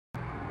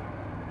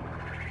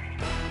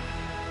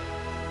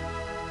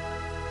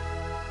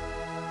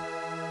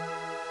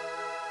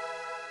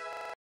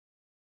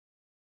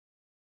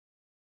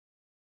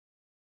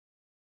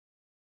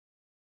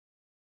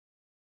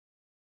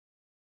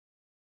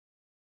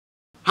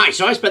Hi,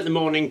 so I spent the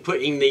morning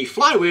putting the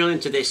flywheel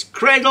into this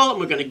cradle and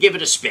we're going to give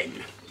it a spin.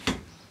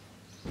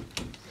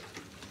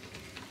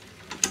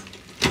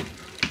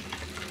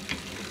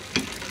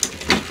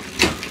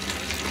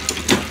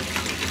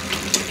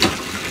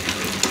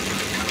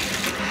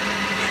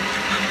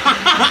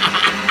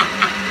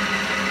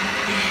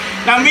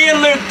 Now me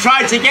and Luke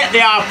tried to get the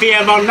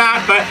RPM on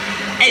that, but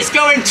it's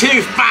going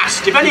too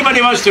fast. If anybody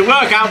wants to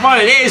work out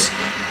what it is,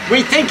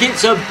 we think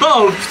it's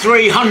above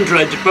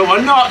 300, but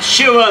we're not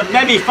sure,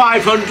 maybe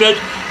 500,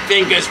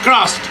 fingers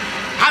crossed.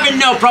 Having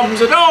no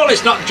problems at all,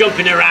 it's not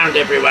jumping around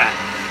everywhere.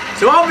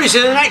 So obviously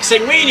the next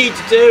thing we need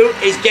to do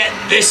is get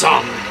this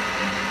on.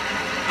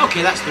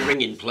 Okay, that's the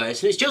ring in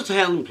place, and it's just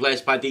held in place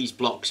by these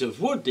blocks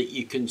of wood that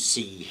you can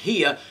see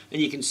here,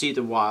 and you can see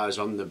the wires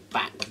on the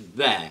back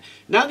there.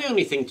 Now the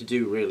only thing to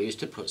do really is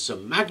to put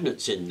some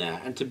magnets in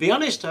there, and to be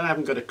honest, I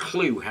haven't got a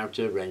clue how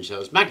to arrange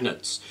those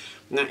magnets.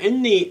 Now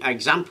in the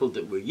example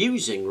that we're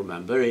using,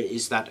 remember, it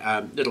is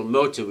that little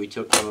motor we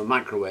took from a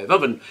microwave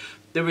oven.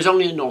 There was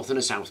only a north and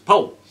a south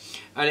pole.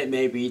 And it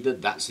may be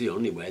that that's the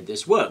only way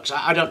this works.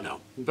 I don't know.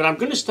 But I'm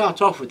going to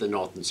start off with the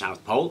North and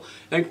South Pole.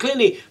 And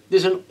clearly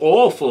there's an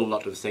awful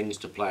lot of things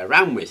to play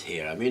around with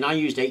here. I mean, I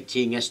used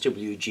 18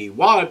 SWG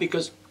wire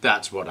because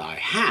that's what I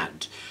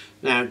had.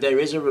 Now, there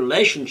is a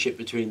relationship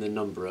between the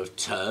number of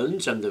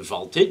turns and the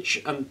voltage.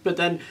 But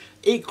then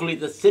equally,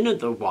 the thinner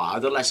the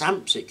wire, the less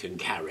amps it can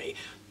carry.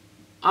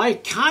 I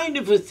kind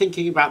of was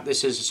thinking about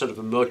this as a sort of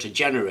a motor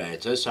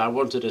generator, so I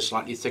wanted a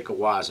slightly thicker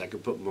wire so I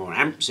could put more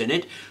amps in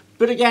it.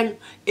 But again,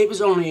 it was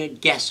only a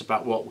guess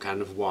about what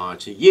kind of wire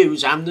to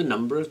use and the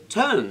number of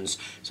turns.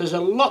 So there's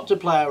a lot to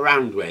play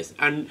around with.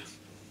 And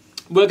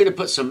we're going to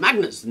put some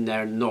magnets in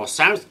there in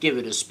north-south, give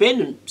it a spin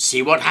and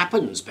see what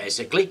happens,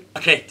 basically.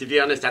 Okay, to be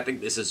honest, I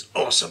think this is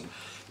awesome.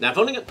 Now, I've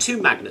only got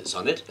two magnets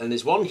on it, and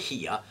there's one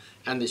here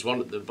and there's one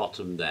at the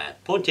bottom there,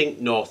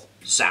 pointing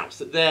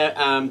north-south. They're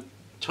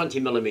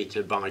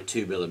 20mm by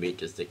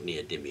 2mm thick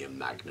neodymium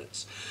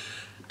magnets.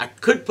 I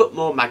could put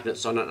more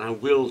magnets on it, and I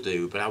will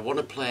do, but I want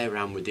to play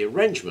around with the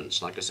arrangements.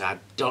 Like I said, I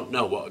don't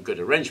know what a good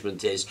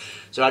arrangement is,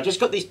 so I just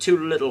got these two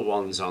little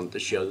ones on to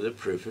show the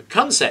proof of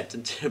concept,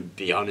 and to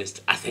be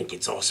honest, I think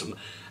it's awesome.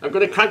 I'm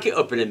going to crank it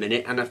up in a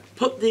minute, and I've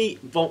put the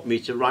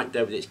voltmeter right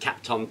there with its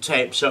capped on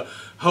tape, so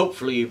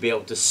hopefully you'll be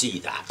able to see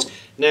that.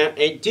 Now,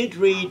 it did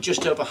read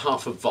just over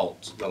half a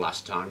volt the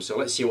last time, so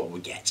let's see what we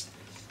get.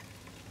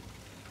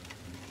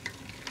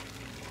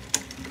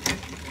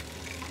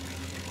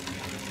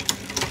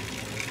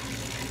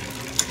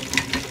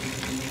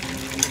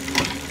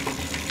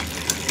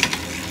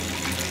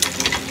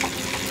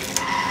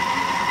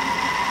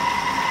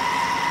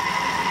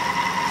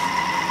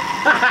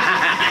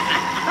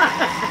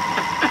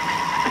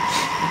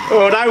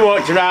 Oh, when I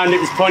walked around,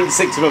 it was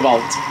 0.6 of a volt.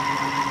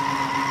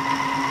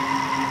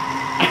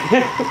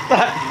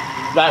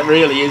 that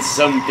really is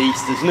some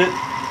beast, isn't it?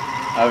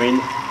 I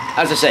mean,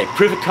 as I say,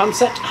 proof of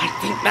concept, I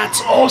think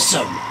that's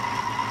awesome.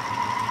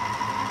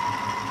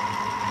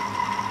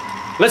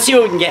 Let's see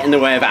what we can get in the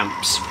way of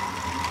amps.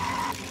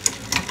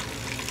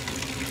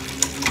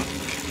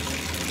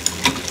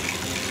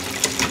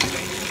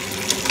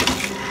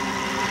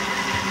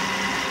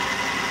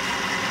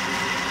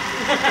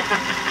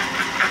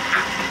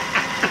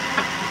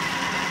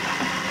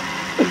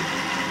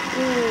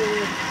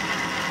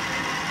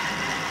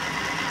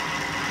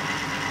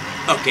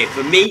 Okay,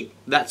 for me,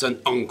 that's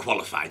an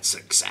unqualified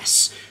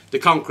success. The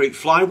concrete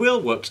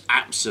flywheel works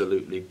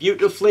absolutely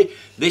beautifully.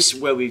 This,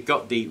 where we've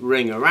got the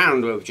ring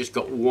around, where we've just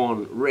got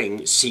one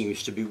ring,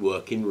 seems to be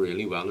working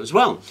really well as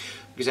well.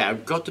 Because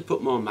I've got to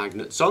put more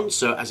magnets on,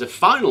 so as a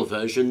final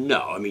version,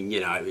 no. I mean,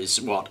 you know, it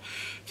was, what,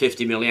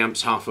 50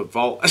 milliamps, half a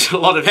volt. That's a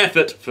lot of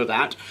effort for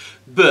that.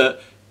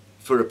 But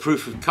for a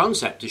proof of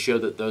concept to show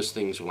that those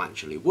things will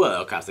actually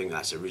work, I think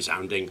that's a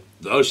resounding,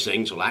 those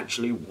things will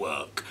actually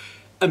work.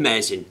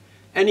 Amazing.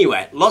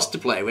 Anyway, lots to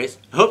play with.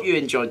 Hope you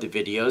enjoyed the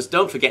videos.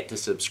 Don't forget to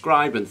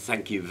subscribe, and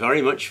thank you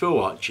very much for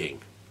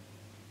watching.